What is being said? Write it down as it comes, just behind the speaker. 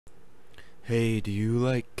Hey, do you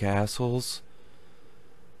like castles?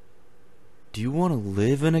 Do you want to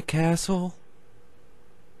live in a castle?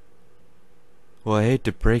 Well, I hate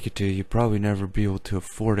to break it to you, you'll probably never be able to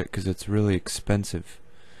afford it because it's really expensive.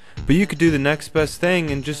 But you could do the next best thing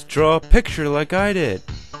and just draw a picture like I did.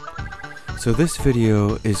 So this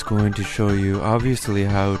video is going to show you obviously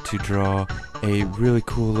how to draw a really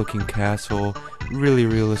cool looking castle, really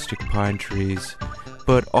realistic pine trees,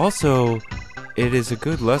 but also it is a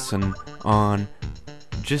good lesson on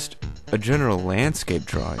just a general landscape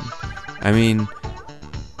drawing. I mean,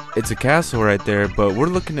 it's a castle right there, but we're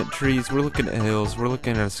looking at trees, we're looking at hills, we're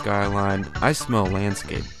looking at a skyline. I smell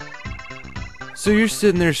landscape. So you're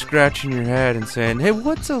sitting there scratching your head and saying, hey,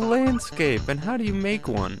 what's a landscape and how do you make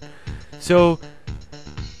one? So,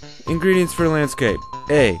 ingredients for landscape.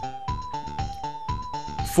 A.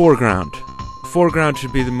 Foreground. Foreground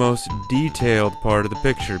should be the most detailed part of the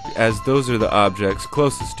picture, as those are the objects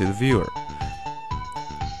closest to the viewer.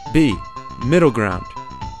 B. Middle ground.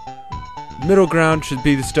 Middle ground should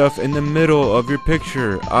be the stuff in the middle of your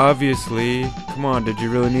picture. Obviously, come on, did you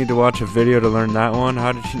really need to watch a video to learn that one?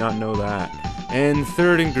 How did you not know that? And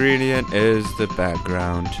third ingredient is the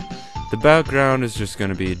background. The background is just going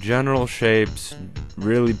to be general shapes,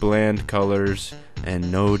 really bland colors, and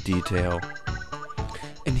no detail.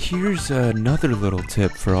 And here's another little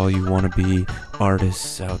tip for all you wannabe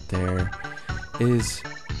artists out there, is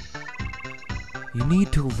you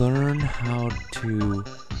need to learn how to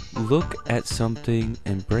look at something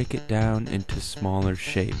and break it down into smaller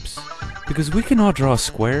shapes. Because we can all draw a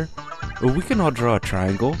square, or we can all draw a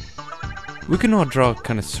triangle. We can all draw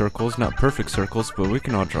kind of circles, not perfect circles, but we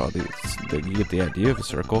can all draw these. You get the idea of a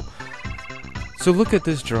circle. So look at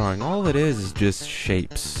this drawing. All it is just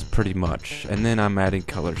shapes, pretty much. And then I'm adding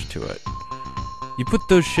colors to it. You put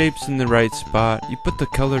those shapes in the right spot. You put the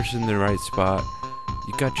colors in the right spot.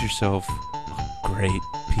 You got yourself a great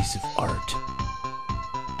piece of art.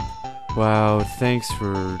 Wow, thanks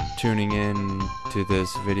for tuning in to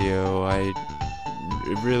this video. I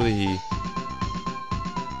really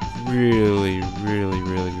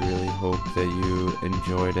hope that you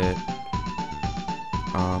enjoyed it.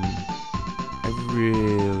 I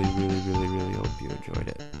really